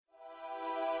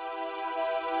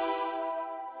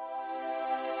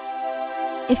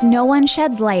If no one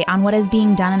sheds light on what is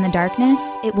being done in the darkness,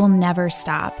 it will never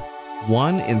stop.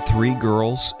 1 in 3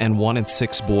 girls and 1 in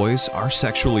 6 boys are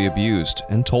sexually abused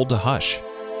and told to hush.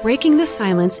 Breaking the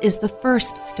silence is the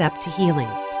first step to healing.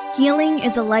 Healing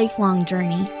is a lifelong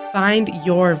journey. Find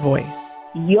your voice.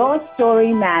 Your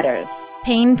story matters.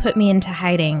 Pain put me into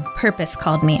hiding. Purpose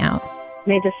called me out.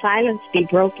 May the silence be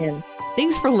broken.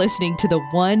 Thanks for listening to the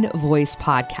One Voice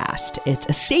podcast. It's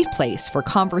a safe place for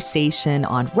conversation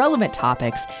on relevant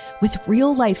topics with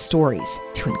real life stories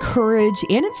to encourage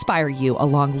and inspire you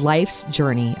along life's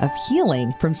journey of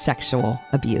healing from sexual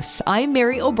abuse. I'm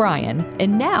Mary O'Brien,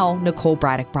 and now Nicole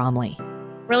Braddock Bromley.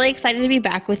 Really excited to be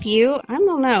back with you. I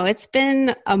don't know, it's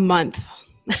been a month.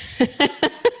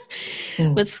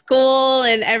 With school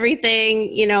and everything,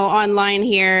 online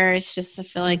here, it's just, I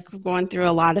feel like we're going through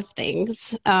a lot of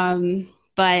things.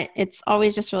 But it's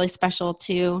always just really special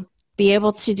to be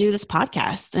able to do this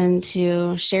podcast and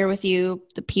to share with you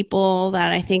the people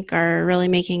that I think are really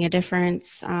making a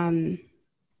difference, and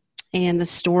the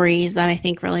stories that I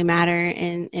think really matter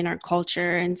in our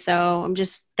culture. And so I'm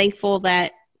just thankful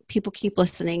that people keep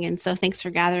listening. And so thanks for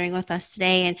gathering with us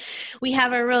today. And we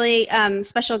have a really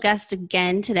special guest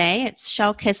again today. It's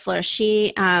Shell Kistler.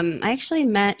 I actually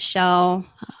met Shell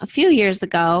a few years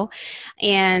ago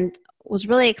and was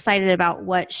really excited about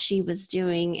what she was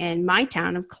doing in my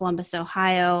town of Columbus,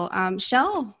 Ohio.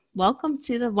 Shell, welcome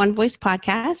to the One Voice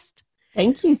podcast.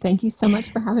 Thank you. Thank you so much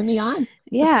for having me on.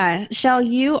 Yeah. Shell,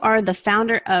 you are the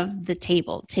founder of the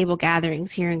Table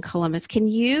Gatherings here in Columbus. Can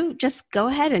you just go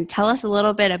ahead and tell us a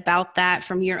little bit about that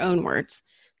from your own words?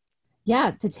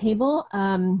 Yeah, the Table.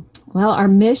 Well, our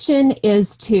mission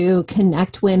is to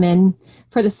connect women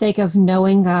for the sake of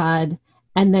knowing God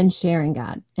and then sharing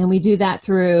God. And we do that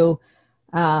through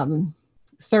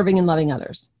serving and loving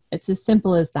others. It's as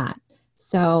simple as that.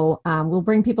 So we'll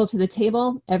bring people to the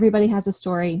table. Everybody has a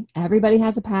story. Everybody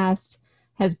has a past,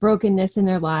 has brokenness in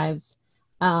their lives.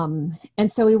 And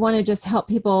so we want to just help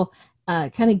people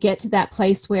kind of get to that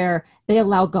place where they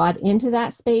allow God into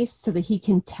that space so that he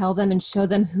can tell them and show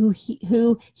them who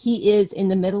he is in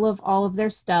the middle of all of their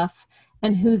stuff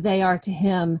and who they are to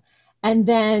him. And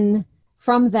then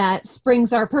from that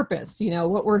springs our purpose,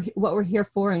 what we're here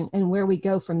for and where we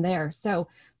go from there. So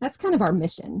that's kind of our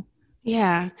mission.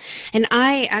 Yeah. And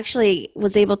I actually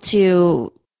was able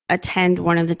to attend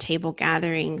one of the Table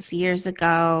Gatherings years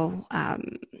ago.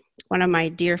 One of my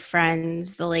dear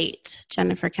friends, the late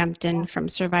Jennifer Kempton from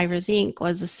Survivors Inc.,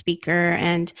 was a speaker.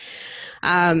 And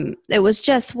it was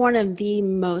just one of the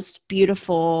most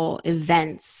beautiful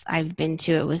events I've been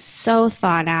to. It was so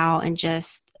thought out and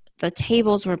just the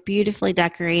tables were beautifully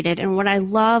decorated. And what I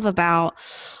love about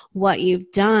what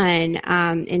you've done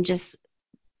and just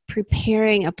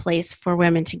preparing a place for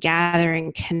women to gather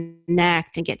and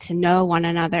connect and get to know one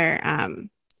another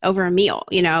over a meal,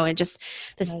 and just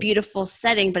this beautiful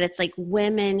setting. But it's like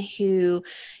women who,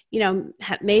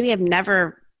 maybe have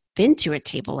never been to a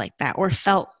table like that or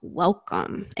felt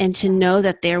welcome. And to know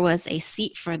that there was a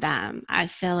seat for them, I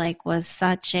feel like was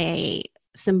such a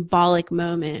symbolic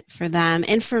moment for them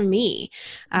and for me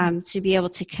to be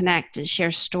able to connect and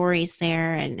share stories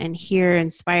there and hear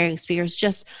inspiring speakers.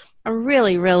 Just a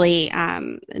really, really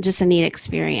just a neat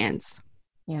experience.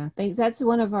 Yeah, that's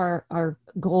one of our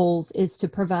goals, is to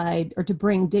provide or to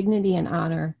bring dignity and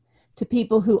honor to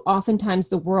people who oftentimes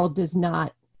the world does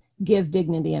not give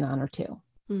dignity and honor to.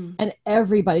 And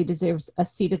everybody deserves a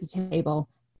seat at the table.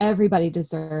 Everybody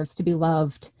deserves to be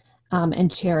loved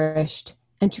and cherished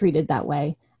and treated that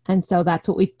way. And so that's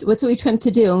what we try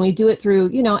to do. And we do it through,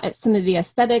 some of the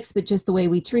aesthetics, but just the way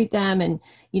we treat them. And,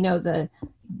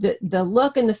 the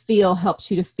look and the feel helps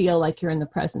you to feel like you're in the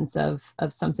presence of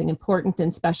something important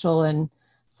and special. And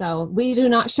so we do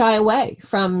not shy away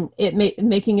from it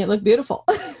making it look beautiful.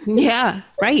 Yeah,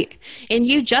 right. And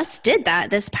you just did that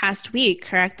this past week,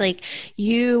 correct? Like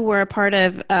you were a part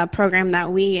of a program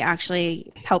that we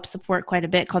actually help support quite a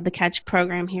bit called the Catch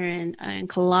program here in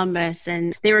Columbus.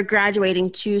 And they were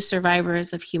graduating 2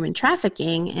 survivors of human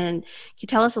trafficking. And can you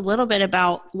tell us a little bit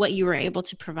about what you were able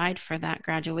to provide for that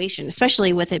graduation,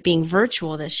 especially with it being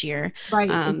virtual this year? Right,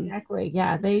 exactly.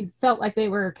 Yeah, they felt like they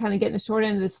were kind of getting the short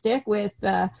end of the stick with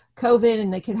COVID,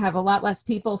 and they could have a lot less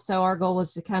people. So our goal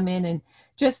was to come in and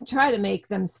just try to make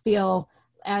them feel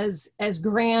as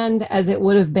grand as it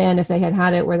would have been if they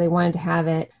had it where they wanted to have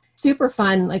it. Super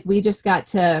fun. Like we just got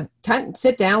to kind of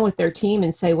sit down with their team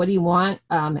and say, what do you want?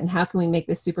 And how can we make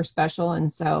this super special?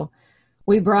 And so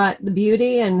we brought the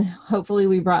beauty, and hopefully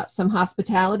we brought some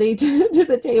hospitality to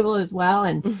the table as well.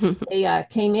 And they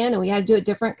came in, and we had to do it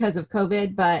different because of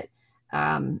COVID, but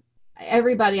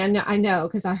everybody I know,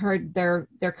 because I heard their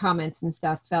comments and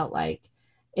stuff, felt like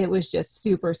it was just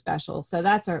super special. So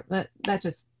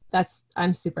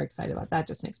I'm super excited about that.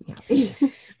 Just makes me happy.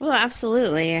 Well,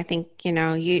 absolutely. I think,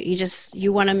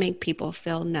 you want to make people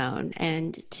feel known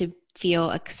and to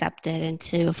feel accepted and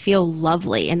to feel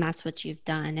lovely. And that's what you've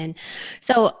done. And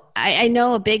so I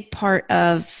know a big part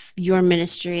of your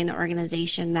ministry and the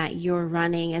organization that you're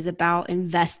running is about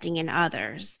investing in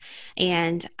others.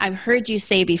 And I've heard you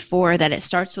say before that it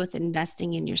starts with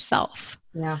investing in yourself.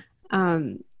 Yeah.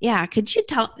 Could you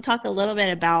talk a little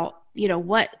bit about,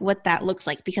 what that looks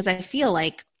like? Because I feel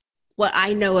like what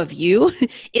I know of you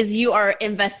is you are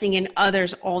investing in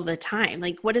others all the time.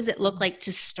 Like, what does it look like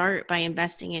to start by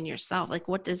investing in yourself? Like,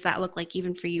 what does that look like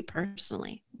even for you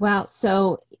personally? Well,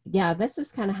 so yeah, this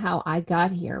is kind of how I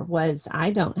got here.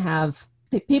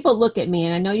 If people look at me,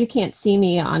 and I know you can't see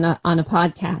me on a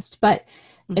podcast, but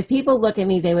if people look at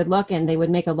me, they would look and they would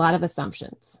make a lot of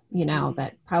assumptions,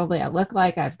 that probably I look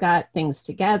like I've got things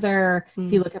together.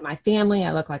 If you look at my family,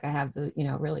 I look like I have the,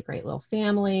 really great little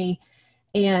family.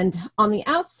 And on the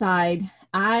outside,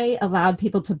 I allowed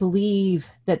people to believe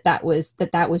that was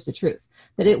the truth,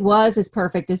 that it was as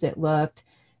perfect as it looked.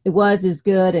 It was as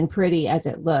good and pretty as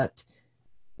it looked,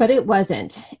 but it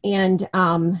wasn't. And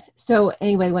so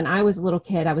anyway, when I was a little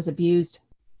kid, I was abused.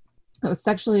 I was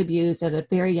sexually abused at a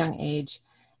very young age.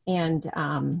 And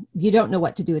you don't know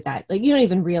what to do with that. Like, you don't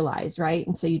even realize, right?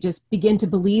 And so you just begin to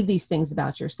believe these things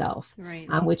about yourself, right.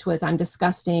 Which was, I'm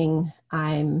disgusting,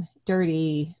 I'm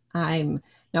dirty, I'm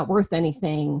not worth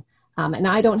anything. And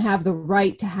I don't have the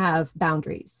right to have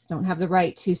boundaries, don't have the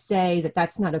right to say that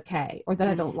that's not okay, or that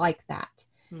I don't like that.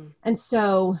 And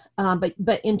so,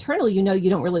 but internally, you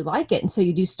don't really like it. And so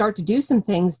you do start to do some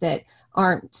things that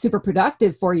aren't super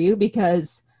productive for you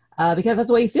because that's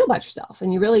the way you feel about yourself.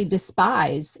 And you really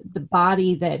despise the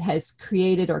body that has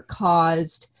created or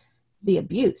caused the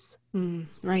abuse.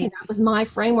 Right. And that was my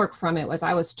framework from it. Was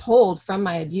I was told from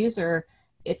my abuser,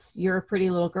 you're a pretty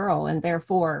little girl, and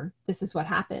therefore this is what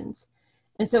happens.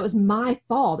 And so it was my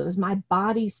fault. It was my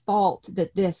body's fault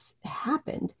that this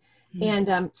happened.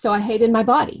 And so I hated my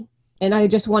body, and I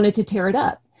just wanted to tear it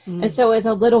up. And so as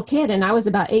a little kid, and I was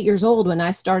about 8 years old when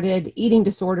I started eating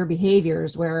disorder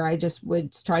behaviors, where I just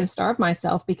would try to starve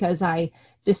myself because I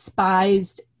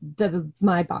despised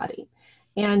my body.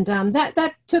 And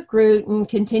that took root and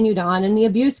continued on, and the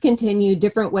abuse continued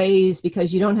different ways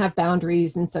because you don't have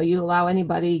boundaries. And so you allow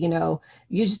anybody,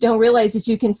 you just don't realize that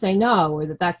you can say no, or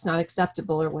that that's not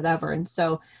acceptable or whatever. And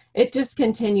so it just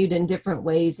continued in different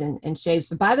ways and shapes.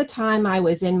 But by the time I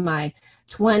was in my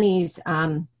 20s,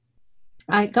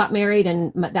 I got married,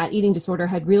 and that eating disorder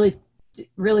had really,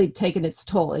 really taken its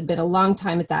toll. It'd been a long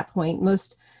time at that point.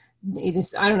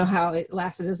 I don't know how it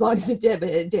lasted as long as it did, but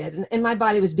it did. And my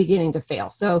body was beginning to fail.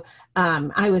 So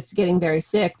I was getting very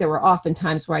sick. There were often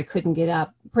times where I couldn't get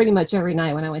up. Pretty much every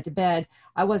night when I went to bed,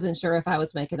 I wasn't sure if I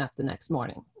was waking up the next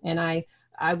morning. And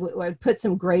I would put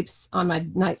some grapes on my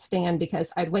nightstand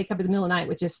because I'd wake up in the middle of the night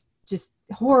with just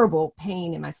horrible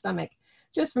pain in my stomach,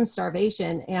 just from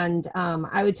starvation. And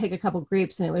I would take a couple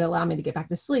grapes and it would allow me to get back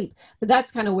to sleep. But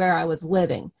that's kind of where I was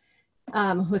living,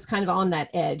 was kind of on that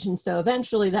edge. And so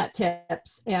eventually that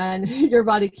tips and your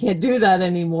body can't do that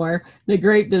anymore. The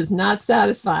grape does not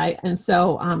satisfy. And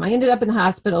so I ended up in the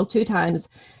hospital 2 times.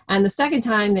 And the second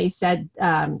time they said,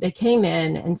 they came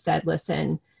in and said,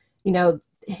 listen,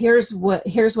 here's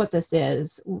what this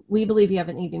is. We believe you have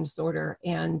an eating disorder,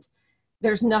 and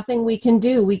there's nothing we can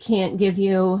do. We can't give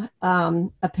you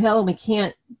a pill, and we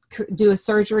can't do a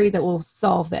surgery that will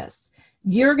solve this.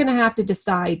 You're going to have to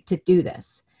decide to do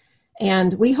this.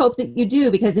 And we hope that you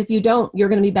do, because if you don't, you're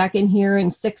going to be back in here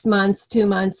in 6 months, 2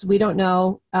 months, we don't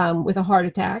know, with a heart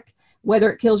attack.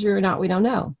 Whether it kills you or not, we don't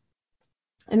know.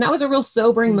 And that was a real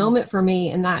sobering moment for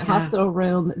me in that hospital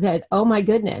room, that, oh my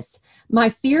goodness, my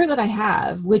fear that I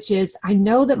have, which is I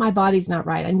know that my body's not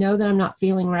right, I know that I'm not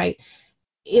feeling right,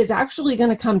 is actually going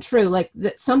to come true. Like,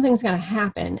 that something's going to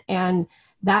happen. And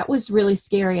that was really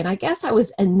scary. And I guess I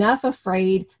was enough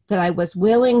afraid that I was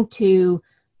willing to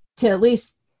at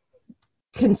least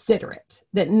consider it,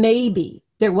 that maybe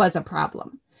there was a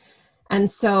problem. And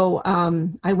so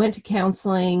I went to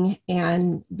counseling,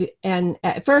 and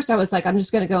at first I was like, I'm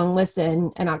just going to go and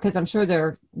listen, and because I'm sure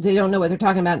they don't know what they're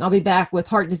talking about, and I'll be back with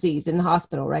heart disease in the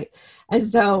hospital, right? And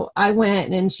so I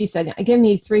went, and she said, give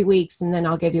me 3 weeks, and then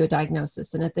I'll give you a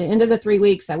diagnosis. And at the end of the 3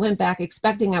 weeks, I went back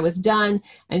expecting I was done,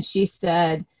 and she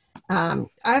said,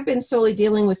 I've been solely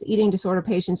dealing with eating disorder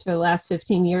patients for the last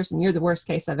 15 years, and you're the worst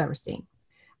case I've ever seen.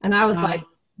 And I was like,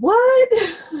 what?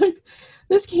 Like,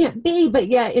 this can't be. But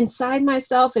yet inside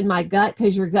myself, in my gut,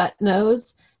 because your gut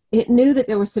knows, it knew that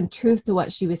there was some truth to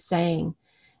what she was saying.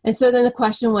 And so then the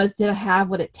question was, did I have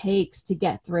what it takes to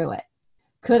get through it?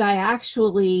 Could I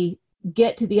actually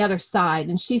get to the other side?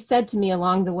 And she said to me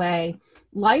along the way,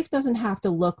 life doesn't have to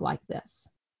look like this.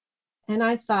 And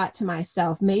I thought to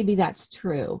myself, maybe that's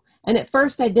true. And at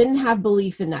first I didn't have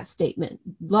belief in that statement.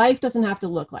 Life doesn't have to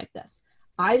look like this.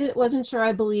 Wasn't sure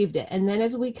I believed it. And then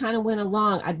as we kind of went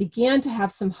along, I began to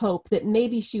have some hope that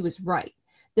maybe she was right,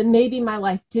 that maybe my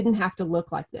life didn't have to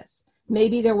look like this.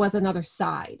 Maybe there was another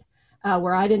side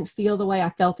where I didn't feel the way I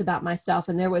felt about myself.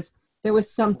 And there was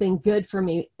something good for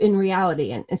me in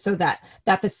reality. And so that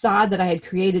facade that I had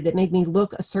created that made me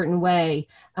look a certain way,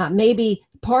 maybe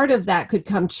part of that could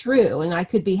come true and I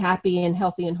could be happy and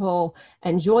healthy and whole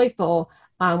and joyful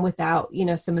without,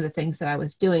 some of the things that I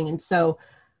was doing. And so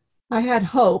I had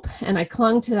hope and I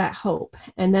clung to that hope.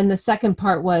 And then the second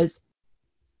part was,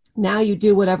 now you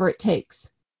do whatever it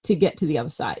takes to get to the other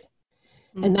side.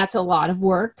 Mm-hmm. And that's a lot of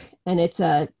work. And it's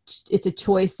a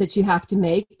choice that you have to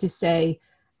make to say,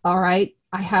 all right,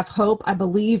 I have hope. I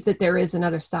believe that there is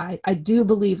another side. I do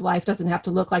believe life doesn't have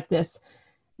to look like this.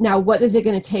 Now, what is it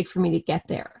going to take for me to get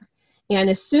there? And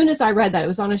as soon as I read that, it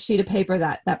was on a sheet of paper,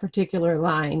 that particular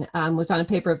line was on a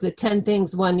paper of the 10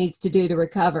 things one needs to do to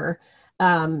recover.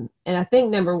 And I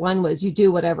think number one was you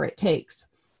do whatever it takes.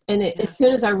 And as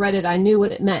soon as I read it, I knew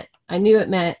what it meant. I knew it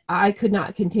meant I could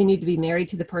not continue to be married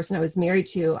to the person I was married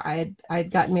to. I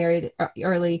had gotten married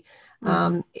early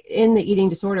in the eating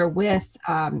disorder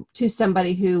to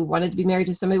somebody who wanted to be married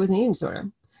to somebody with an eating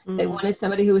disorder. Mm-hmm. They wanted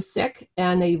somebody who was sick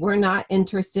and they were not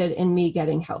interested in me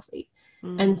getting healthy.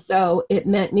 Mm-hmm. And so it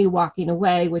meant me walking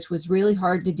away, which was really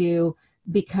hard to do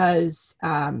because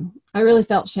I really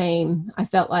felt shame. I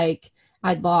felt like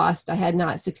I'd lost. I had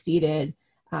not succeeded.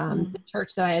 The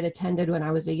church that I had attended when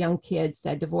I was a young kid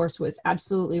said divorce was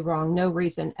absolutely wrong. No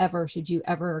reason ever should you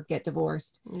ever get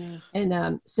divorced. Yeah.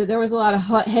 And so there was a lot of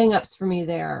hang-ups for me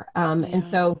there. And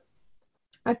so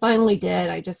I finally did.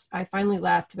 I finally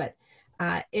left, but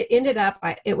it ended up,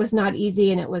 it was not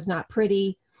easy and it was not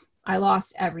pretty. I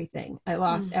lost everything. I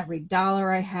lost every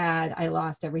dollar I had. I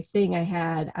lost everything I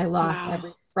had. I lost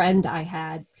every friend I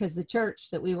had because the church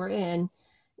that we were in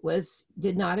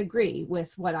did not agree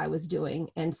with what I was doing.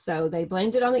 And so they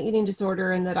blamed it on the eating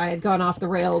disorder and that I had gone off the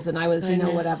rails and I was,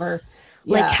 whatever.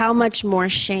 Like how much more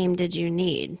shame did you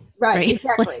need? Right?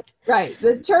 Exactly. Right.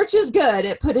 The church is good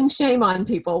at putting shame on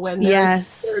people when they're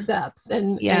ducks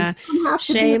and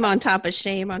shame on top of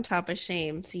shame on top of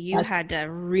shame. So you had to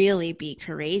really be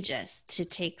courageous to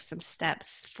take some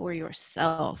steps for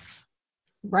yourself.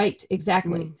 Right,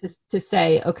 exactly. To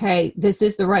say, okay, this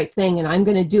is the right thing and I'm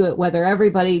going to do it, whether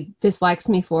everybody dislikes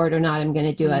me for it or not, I'm going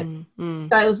to do it.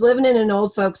 So I was living in an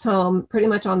old folks home, pretty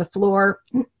much on the floor.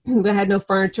 We had no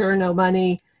furniture, no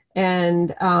money.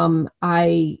 And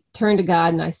I turned to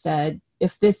God and I said,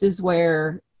 if this is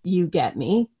where you get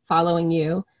me, following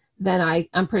you, then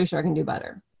I'm pretty sure I can do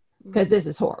better because this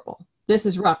is horrible. This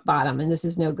is rock bottom and this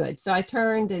is no good. So I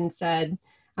turned and said,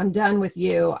 I'm done with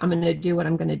you. I'm going to do what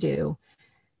I'm going to do.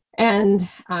 And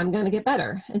I'm going to get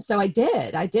better. And so I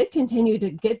did continue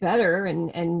to get better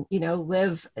and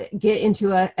get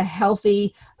into a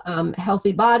healthy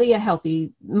body, a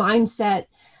healthy mindset.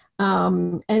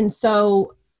 And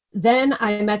so then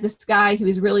I met this guy. He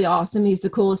was really awesome. He's the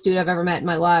coolest dude I've ever met in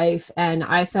my life. And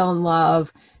I fell in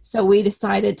love. So we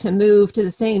decided to move to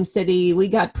the same city. We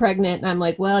got pregnant and I'm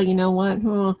like, well, you know what?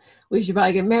 We should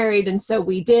probably get married. And so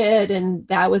we did. And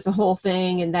that was the whole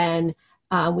thing. And then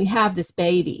we have this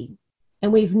baby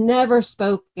and we've never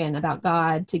spoken about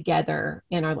God together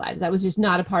in our lives. That was just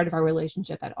not a part of our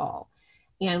relationship at all.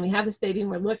 And we have this baby and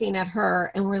we're looking at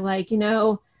her and we're like, I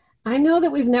know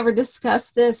that we've never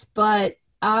discussed this, but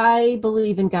I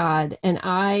believe in God and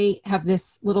I have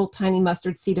this little tiny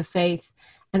mustard seed of faith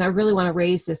and I really want to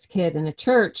raise this kid in a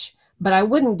church, but I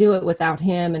wouldn't do it without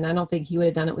him. And I don't think he would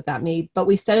have done it without me. But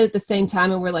we said it at the same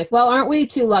time and we're like, well, aren't we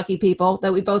two lucky people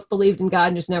that we both believed in God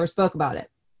and just never spoke about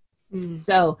it?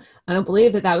 So I don't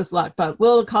believe that was luck, but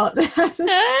we'll call it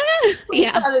that. We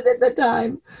got it at the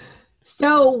time.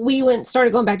 So we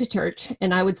started going back to church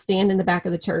and I would stand in the back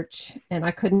of the church and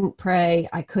I couldn't pray.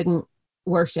 I couldn't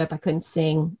worship. I couldn't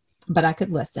sing, but I could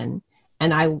listen.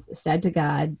 And I said to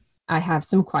God, I have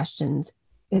some questions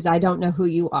because I don't know who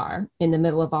you are in the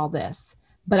middle of all this,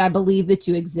 but I believe that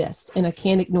you exist and I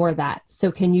can't ignore that.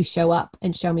 So can you show up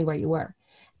and show me where you were?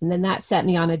 And then that set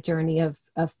me on a journey of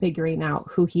figuring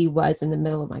out who he was in the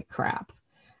middle of my crap.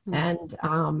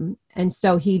 And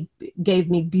so he gave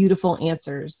me beautiful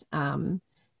answers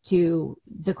to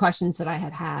the questions that I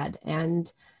had.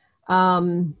 And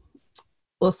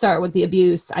we'll start with the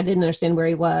abuse. I didn't understand where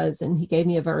he was. And he gave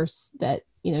me a verse that,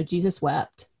 Jesus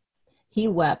wept. he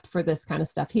wept for this kind of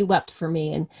stuff. He wept for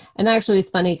me. And actually it's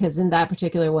funny because in that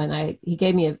particular one, he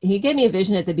gave me a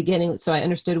vision at the beginning. So I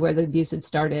understood where the abuse had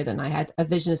started, and I had a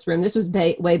vision of this room. This was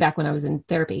way back when I was in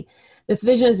therapy. This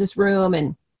vision is this room,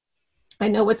 and I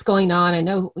know what's going on. I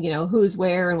know, who's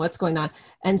where and what's going on.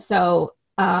 And so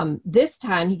this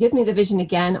time he gives me the vision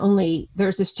again, only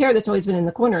there's this chair that's always been in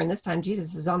the corner. And this time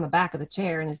Jesus is on the back of the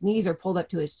chair and his knees are pulled up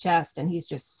to his chest and he's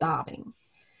just sobbing.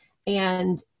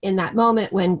 And in that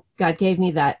moment, when God gave me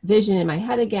that vision in my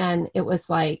head again, it was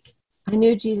like, I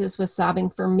knew Jesus was sobbing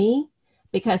for me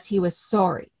because he was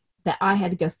sorry that I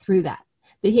had to go through that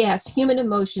he has human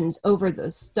emotions over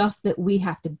the stuff that we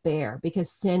have to bear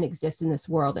because sin exists in this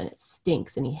world and it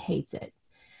stinks and he hates it.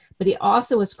 But he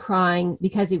also was crying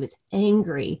because he was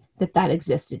angry that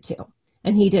existed too.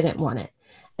 And he didn't want it.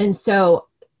 And so,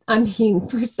 I mean,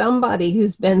 for somebody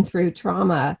who's been through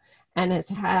trauma and has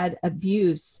had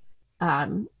abuse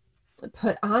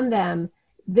put on them,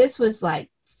 this was like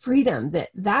freedom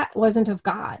that wasn't of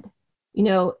God.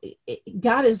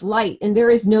 God is light and there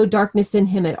is no darkness in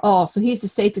him at all. So he's the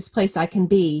safest place I can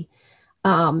be.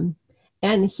 And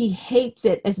he hates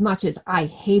it as much as I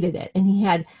hated it. And he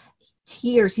had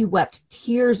tears. He wept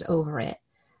tears over it.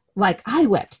 Like I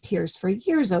wept tears for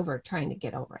years over trying to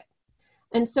get over it.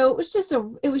 And so it was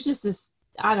just this,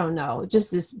 I don't know,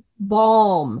 just this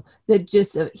balm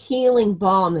just a healing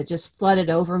balm that just flooded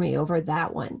over me over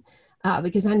that one.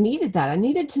 Because I needed that. I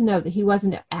needed to know that he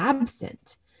wasn't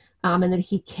absent. And that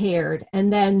he cared.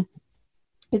 And then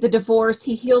at the divorce,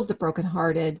 he heals the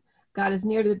brokenhearted. God is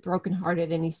near to the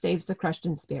brokenhearted and he saves the crushed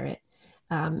in spirit.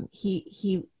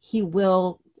 He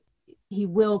will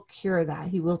cure that.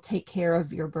 He will take care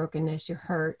of your brokenness, your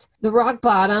hurt. The rock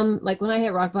bottom, like when I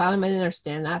hit rock bottom, I didn't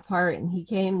understand that part. And he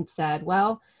came and said,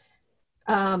 well,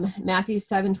 Matthew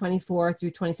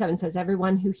 7:24-27 says,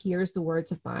 everyone who hears the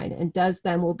words of mine and does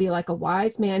them will be like a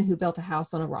wise man who built a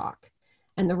house on a rock.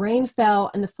 And the rain fell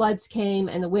and the floods came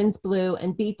and the winds blew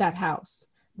and beat that house.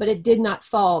 But it did not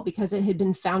fall because it had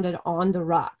been founded on the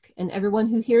rock. And everyone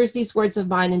who hears these words of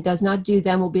mine and does not do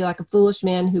them will be like a foolish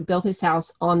man who built his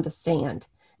house on the sand.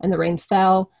 And the rain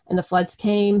fell and the floods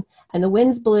came and the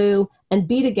winds blew and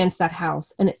beat against that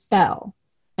house and it fell.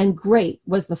 And great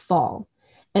was the fall.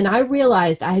 And I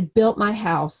realized I had built my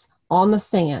house on the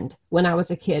sand when I was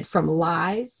a kid, from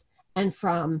lies and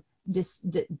from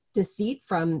deceit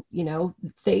from,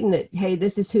 Satan, that, hey,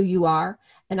 this is who you are.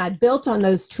 And I built on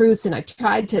those truths and I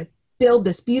tried to build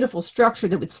this beautiful structure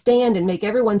that would stand and make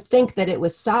everyone think that it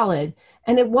was solid.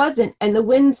 And it wasn't. And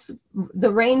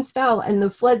the rains fell and the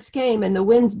floods came and the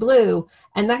winds blew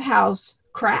and that house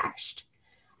crashed.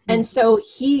 Mm-hmm. And so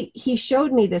he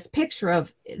showed me this picture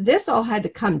of this all had to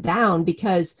come down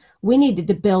because we needed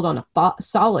to build on a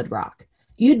solid rock.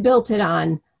 You'd built it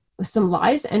on some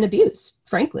lies and abuse,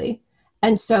 frankly.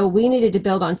 And so we needed to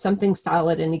build on something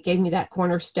solid. And he gave me that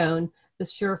cornerstone, the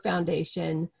sure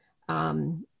foundation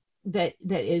that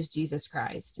is Jesus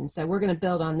Christ. And so we're going to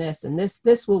build on this, and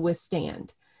this will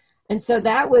withstand. And so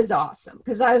that was awesome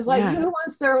because I was like, who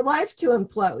wants their life to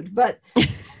implode? But that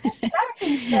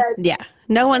being said, yeah,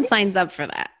 no one signs up for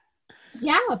that.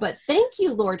 Yeah, but thank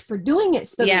you, Lord, for doing it.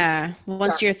 So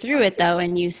once you're through it though,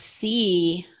 and you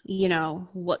see,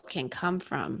 what can come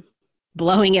from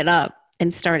blowing it up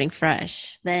and starting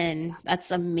fresh, then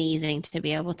that's amazing to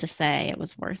be able to say it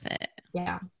was worth it.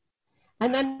 Yeah.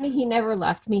 And then he never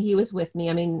left me. He was with me.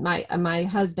 I mean, my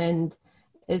husband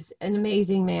is an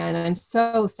amazing man. I'm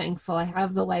so thankful I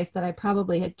have the life that I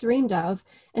probably had dreamed of.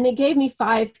 And he gave me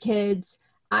 5 kids.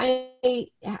 I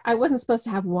wasn't supposed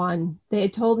to have one. They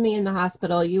had told me in the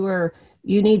hospital, you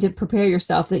need to prepare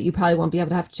yourself that you probably won't be able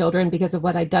to have children because of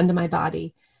what I'd done to my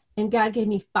body. And God gave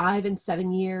me 5 and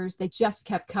 7 years. They just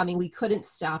kept coming. We couldn't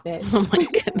stop it. Oh my we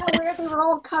goodness. didn't know where they were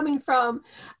all coming from.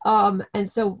 And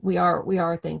so we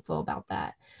are thankful about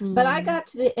that. Mm. But I got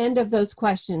to the end of those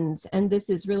questions, and this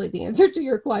is really the answer to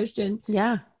your question.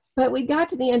 Yeah. But we got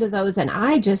to the end of those, and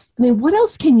what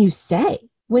else can you say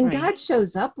when God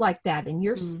shows up like that in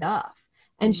your stuff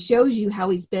and shows you how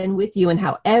he's been with you and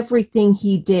how everything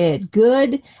he did,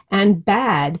 good and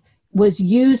bad, was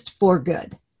used for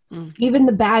good. Even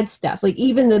the bad stuff, like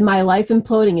even my life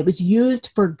imploding, it was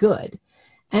used for good.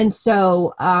 And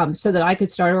so, so that I could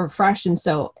start over fresh. And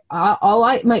so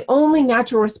my only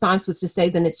natural response was to say,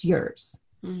 then it's yours.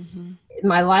 Mm-hmm.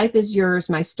 My life is yours.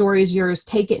 My story is yours.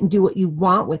 Take it and do what you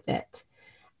want with it.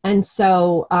 And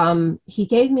so, he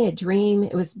gave me a dream.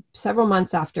 It was several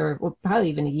months after, well, probably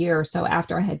even a year or so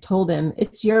after I had told him,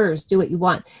 it's yours, do what you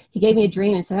want. He gave me a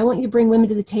dream and said, I want you to bring women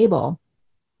to the table.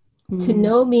 To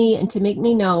know me and to make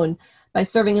me known by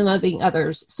serving and loving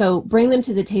others. So bring them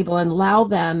to the table and allow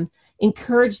them,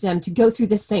 encourage them to go through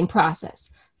the same process.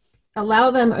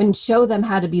 Allow them and show them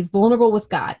how to be vulnerable with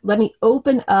God. Let me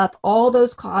open up all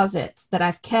those closets that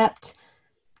I've kept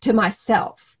to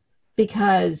myself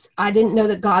because I didn't know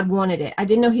that God wanted it. I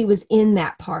didn't know he was in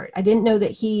that part. I didn't know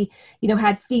that he,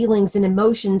 had feelings and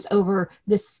emotions over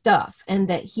this stuff, and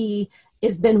that he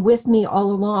has been with me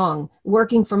all along,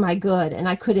 working for my good, and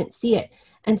I couldn't see it.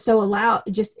 And so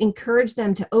just encourage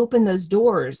them to open those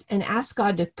doors and ask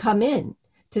God to come in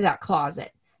to that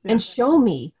closet and show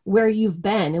me where you've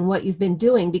been and what you've been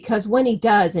doing. Because when he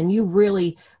does, and you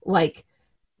really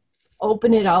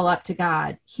open it all up to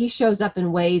God, he shows up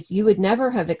in ways you would never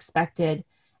have expected.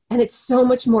 And it's so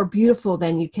much more beautiful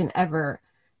than you can ever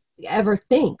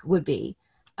think would be.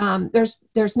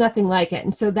 There's nothing like it.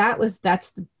 And so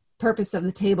that's the purpose of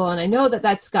the table. And I know that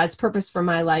that's God's purpose for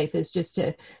my life, is just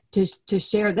to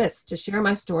share this, to share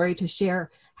my story, to share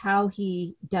how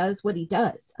he does what he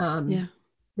does.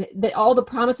 That all the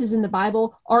promises in the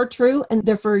Bible are true, and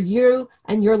they're for you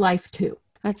and your life too.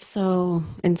 That's so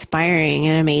inspiring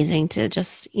and amazing to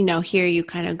just, hear you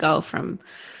kind of go from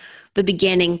the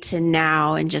beginning to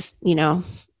now, and just,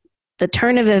 the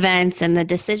turn of events and the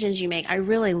decisions you make. I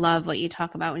really love what you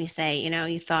talk about when you say,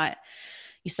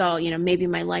 you saw, maybe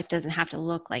my life doesn't have to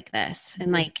look like this.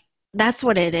 And that's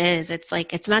what it is. It's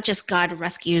it's not just God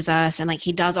rescues us and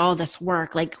he does all this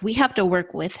work. We have to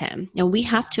work with him, and we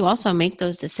have to also make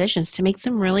those decisions, to make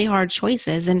some really hard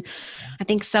choices. And I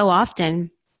think so often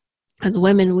as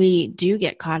women, we do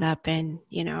get caught up in,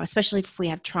 especially if we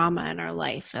have trauma in our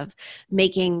life, of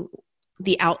making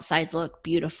the outside look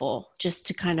beautiful just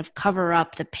to kind of cover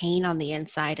up the pain on the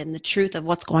inside and the truth of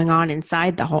what's going on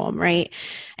inside the home. Right.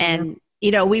 And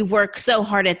we work so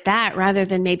hard at that rather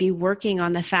than maybe working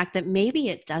on the fact that maybe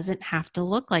it doesn't have to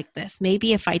look like this.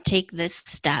 Maybe if I take this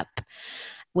step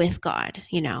with God,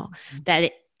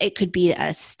 that it could be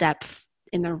a step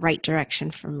in the right direction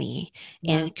for me,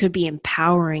 and it could be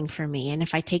empowering for me. And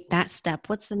if I take that step,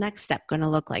 what's the next step going to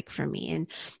look like for me? And,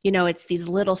 it's these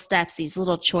little steps, these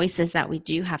little choices that we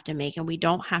do have to make, and we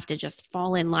don't have to just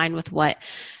fall in line with what,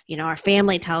 our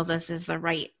family tells us is the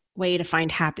right way to find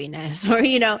happiness, or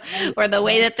or the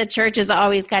way that the church has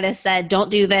always kind of said, don't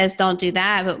do this, don't do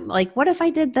that. But what if I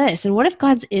did this? And what if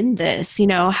God's in this?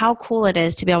 How cool it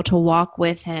is to be able to walk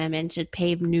with him and to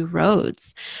pave new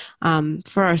roads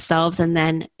for ourselves, and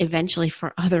then eventually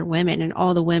for other women, and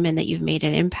all the women that you've made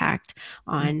an impact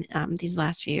on these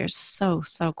last few years. So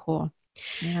cool.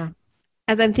 Yeah.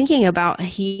 As I'm thinking about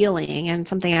healing, and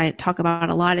something I talk about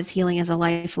a lot is healing as a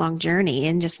lifelong journey,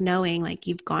 and just knowing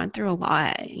you've gone through a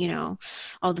lot,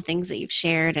 all the things that you've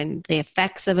shared and the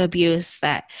effects of abuse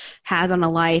that has on a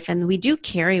life, and we do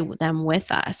carry them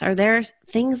with us. Are there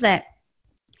things that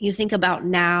you think about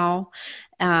now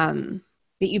that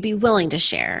you'd be willing to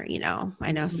share?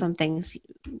 I know some things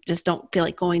just don't feel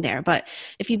like going there, but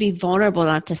if you'd be vulnerable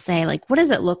enough to say, what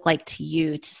does it look like to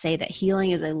you to say that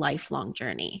healing is a lifelong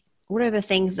journey? What are the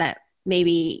things that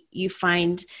maybe you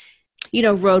find,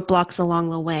 roadblocks along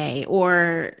the way,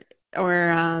 or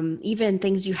even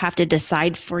things you have to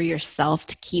decide for yourself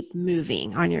to keep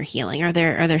moving on your healing? Are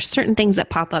there certain things that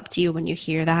pop up to you when you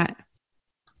hear that?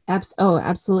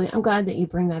 Absolutely. I'm glad that you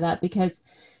bring that up, because,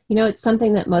 it's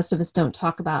something that most of us don't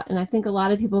talk about. And I think a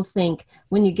lot of people think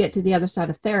when you get to the other side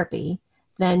of therapy,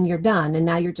 then you're done, and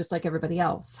now you're just like everybody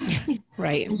else.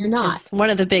 Right. And you're not. Just one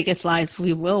of the biggest lies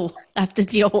we will have to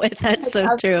deal with. That's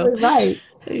so true. Right.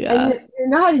 Yeah. And you're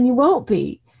not, and you won't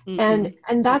be. Mm-mm.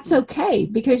 And that's okay,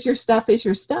 because your stuff is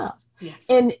your stuff. Yes.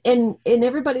 And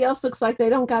everybody else looks like they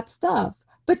don't got stuff.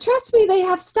 But trust me, they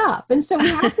have stuff. And so we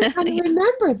have to kind of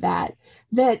remember that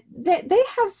they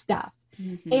have stuff.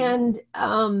 Mm-hmm.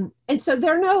 And so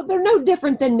they're no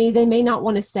different than me. They may not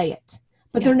want to say it,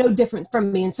 but they're no different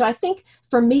from me. And so I think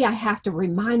for me, I have to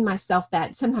remind myself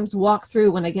that, sometimes walk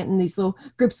through when I get in these little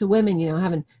groups of women,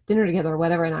 having dinner together or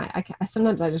whatever. And I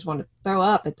sometimes I just want to throw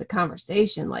up at the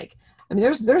conversation.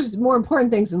 There's more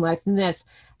important things in life than this,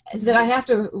 that I have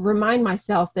to remind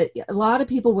myself that a lot of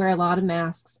people wear a lot of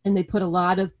masks, and they put a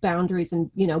lot of boundaries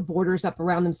and, borders up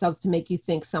around themselves to make you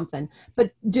think something,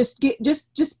 but just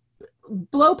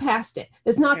blow past it.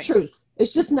 It's not truth.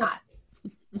 It's just not.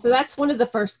 So that's one of the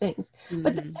first things. Mm-hmm.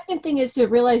 But the second thing is to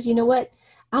realize,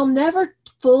 I'll never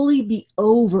fully be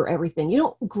over everything. You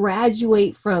don't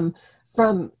graduate from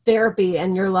therapy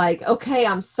and you're like, okay,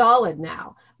 I'm solid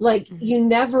now. You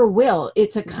never will.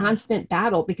 It's a constant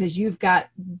battle, because you've got,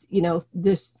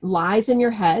 this lies in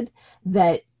your head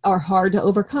that are hard to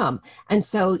overcome. And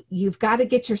so you've got to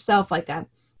get yourself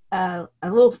a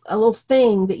little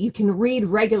thing that you can read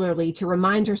regularly to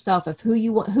remind yourself of who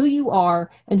you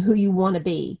are and who you want to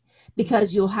be.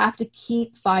 because you'll have to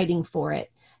keep fighting for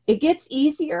it. It gets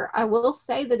easier. I will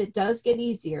say that it does get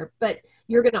easier, but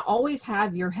you're going to always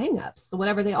have your hangups,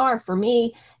 whatever they are. For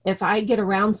me, if I get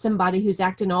around somebody who's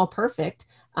acting all perfect,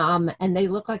 and they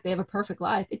look like they have a perfect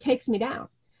life, it takes me down.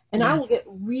 And I will get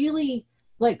really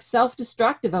like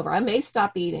self-destructive over. I may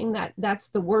stop eating. That's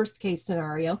the worst case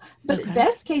scenario. But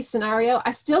best case scenario,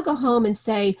 I still go home and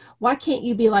say, why can't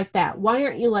you be like that? Why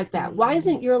aren't you like that? Why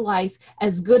isn't your life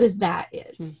as good as that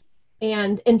is?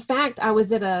 And in fact, I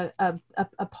was at a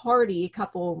party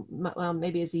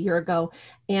maybe it was a year ago,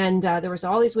 and there was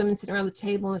all these women sitting around the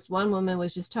table, and this one woman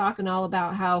was just talking all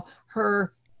about how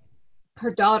her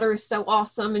daughter is so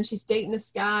awesome, and she's dating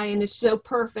this guy, and it's so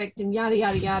perfect, and yada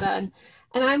yada yada. And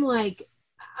I'm like,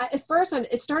 at first,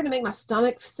 it started to make my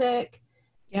stomach sick,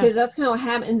 because that's kind of what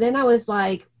happened. And then I was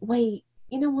like, wait,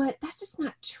 you know what? That's just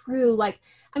not true. Like,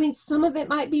 I mean, some of it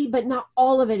might be, but not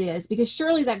all of it is, because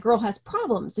surely that girl has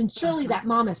problems, and surely that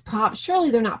mom has problems. Surely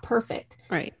they're not perfect.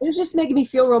 Right. It was just making me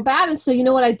feel real bad. And so, you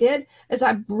know what I did is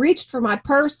I reached for my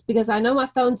purse, because I know my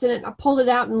phone's in it. And I pulled it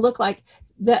out and looked like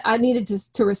that I needed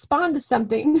to respond to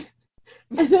something.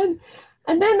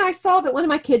 And then I saw that one of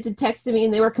my kids had texted me,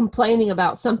 and they were complaining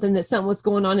about something was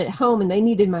going on at home, and they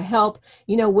needed my help,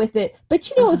 with it.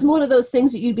 But, it was one of those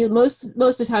things that you'd be most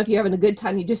of the time, if you're having a good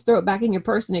time, you just throw it back in your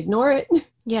purse and ignore it.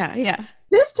 Yeah. Yeah.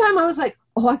 This time I was like,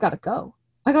 oh, I got to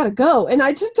go. And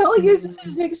I just totally used it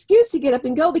as an excuse to get up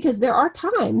and go, because there are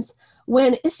times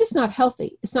when it's just not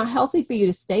healthy. It's not healthy for you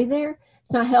to stay there.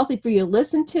 It's not healthy for you to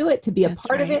listen to it, to be a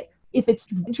part of it. If it's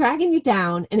dragging you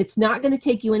down and it's not going to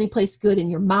take you anyplace good in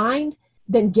your mind,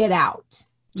 then get out.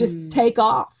 Just take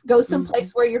off. Go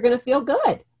someplace where you're going to feel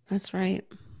good. That's right.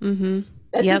 Mm-hmm.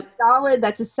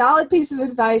 That's a solid piece of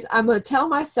advice. I'm going to tell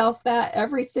myself that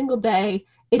every single day.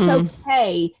 It's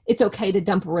okay. It's okay to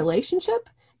dump a relationship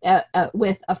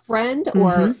with a friend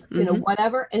or,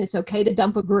 whatever. And it's okay to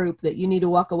dump a group that you need to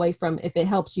walk away from if it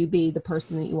helps you be the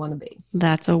person that you want to be.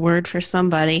 That's a word for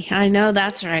somebody. I know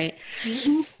that's right.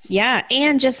 Mm-hmm. Yeah.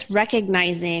 And just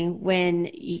recognizing when,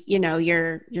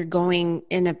 you're going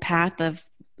in a path of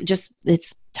just,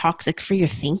 it's toxic for your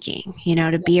thinking,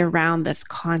 to be around this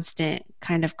constant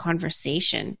kind of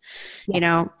conversation.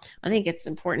 I think it's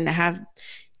important to have,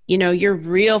 your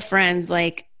real friends,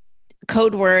 like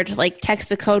code word, like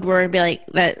text a code word and be like,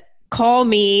 that call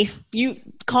me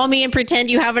and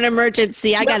pretend you have an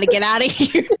emergency. I got to get out of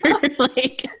here.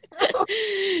 Like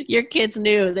your kids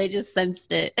knew, they just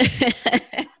sensed it.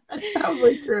 That's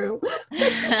probably true.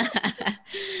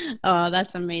 Oh,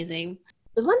 that's amazing.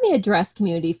 Let me address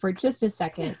community for just a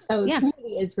second. So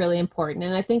community is really important.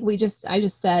 And I think I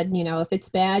just said, if it's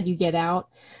bad, you get out.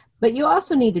 But you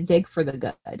also need to dig for the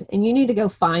good, and you need to go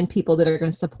find people that are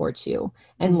going to support you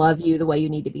and love you the way you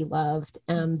need to be loved,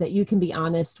 that you can be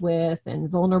honest with and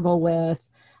vulnerable with.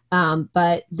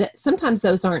 But sometimes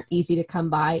those aren't easy to come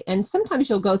by. And sometimes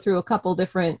you'll go through a couple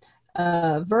different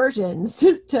versions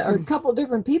or a couple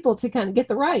different people to kind of get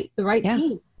the right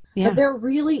team. Yeah. But they're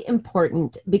really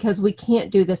important, because we can't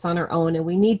do this on our own, and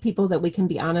we need people that we can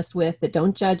be honest with, that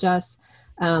don't judge us.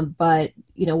 But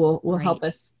will help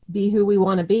us be who we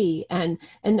want to be. And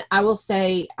I will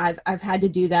say I've had to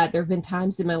do that. There have been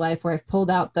times in my life where I've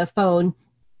pulled out the phone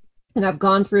and I've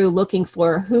gone through looking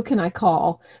for who can I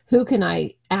call, who can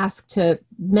I ask to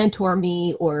mentor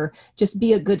me or just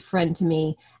be a good friend to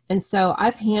me. And so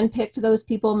I've handpicked those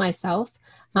people myself.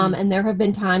 And there have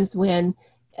been times when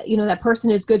that person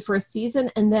is good for a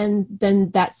season, and then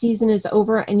that season is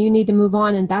over and you need to move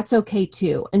on, and that's okay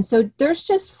too. And so there's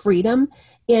just freedom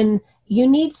in, you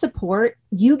need support.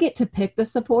 You get to pick the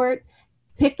support,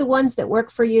 pick the ones that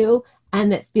work for you and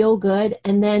that feel good.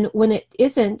 And then when it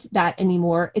isn't that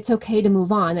anymore, it's okay to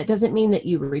move on. That doesn't mean that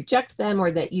you reject them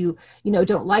or that you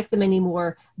don't like them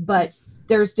anymore, but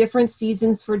there's different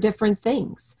seasons for different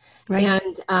things. Right.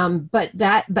 And,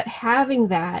 but having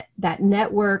that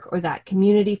network or that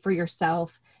community for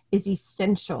yourself is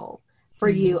essential for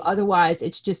you. Otherwise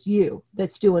it's just you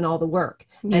that's doing all the work,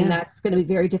 and that's going to be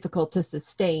very difficult to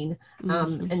sustain.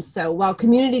 And so while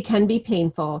community can be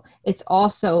painful, it's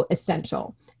also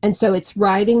essential. And so it's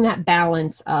riding that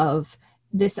balance of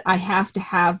this, I have to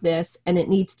have this, and it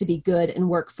needs to be good and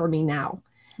work for me now.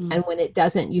 And when it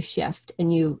doesn't, you shift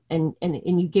and you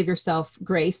give yourself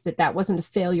grace that wasn't a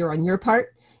failure on your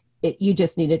part. You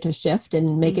just needed to shift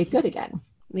and make it good again.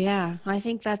 Yeah, I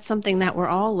think that's something that we're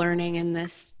all learning in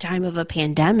this time of a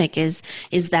pandemic is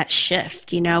that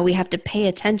shift. You know, we have to pay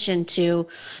attention to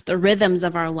the rhythms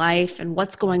of our life and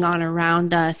what's going on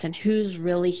around us and who's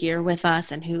really here with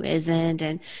us and who isn't.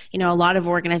 And, you know, a lot of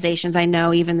organizations, I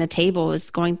know even the table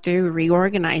is going through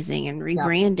reorganizing and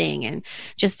rebranding, and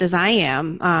just as I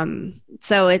am.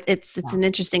 So it's an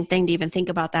interesting thing to even think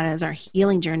about that as our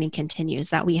healing journey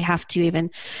continues, that we have to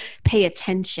even pay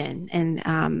attention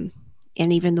and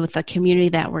even with the community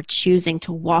that we're choosing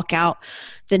to walk out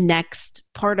the next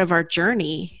part of our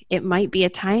journey, it might be a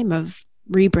time of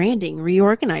rebranding,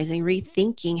 reorganizing,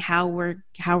 rethinking how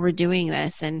we're doing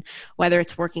this and whether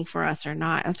it's working for us or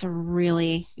not. That's a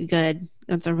really good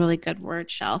word,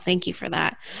 Shell. Thank you for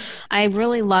that. I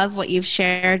really love what you've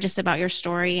shared just about your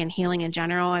story and healing in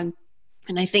general. And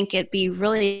I think it'd be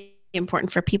really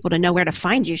important for people to know where to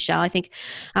find you, Shell. I think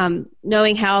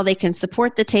knowing how they can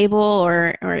support the table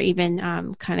or even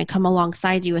kind of come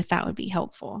alongside you with that would be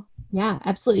helpful. Yeah,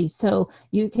 absolutely. So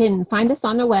you can find us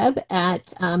on the web at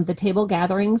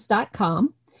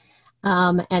thetablegatherings.com.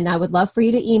 And I would love for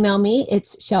you to email me.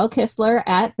 It's Shell Kistler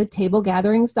at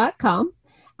thetablegatherings.com.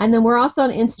 And then we're also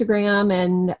on Instagram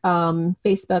and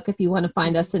Facebook if you want to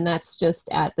find us, and that's just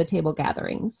at The Table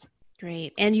Gatherings.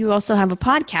 Great. And you also have a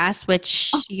podcast,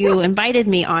 which you invited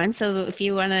me on. So if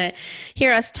you want to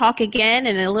hear us talk again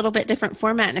in a little bit different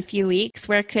format in a few weeks,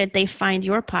 where could they find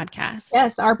your podcast?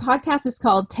 Yes, our podcast is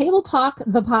called Table Talk,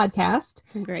 the podcast.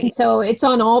 Great. And so it's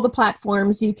on all the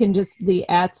platforms. You can just the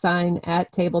 @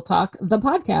 at Table Talk, the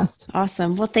podcast.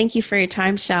 Awesome. Well, thank you for your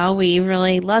time, Shell. We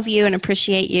really love you and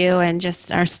appreciate you and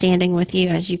just are standing with you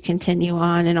as you continue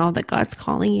on and all that God's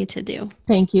calling you to do.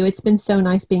 Thank you. It's been so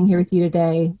nice being here with you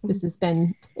today.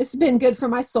 It's been good for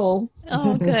my soul.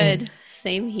 Oh, good.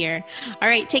 Same here. All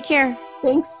right. Take care.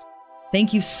 Thanks.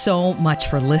 Thank you so much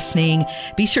for listening.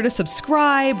 Be sure to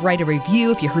subscribe, write a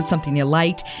review if you heard something you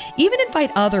liked, even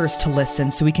invite others to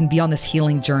listen so we can be on this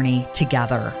healing journey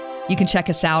together. You can check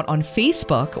us out on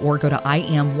Facebook or go to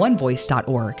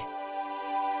iamonvoice.org.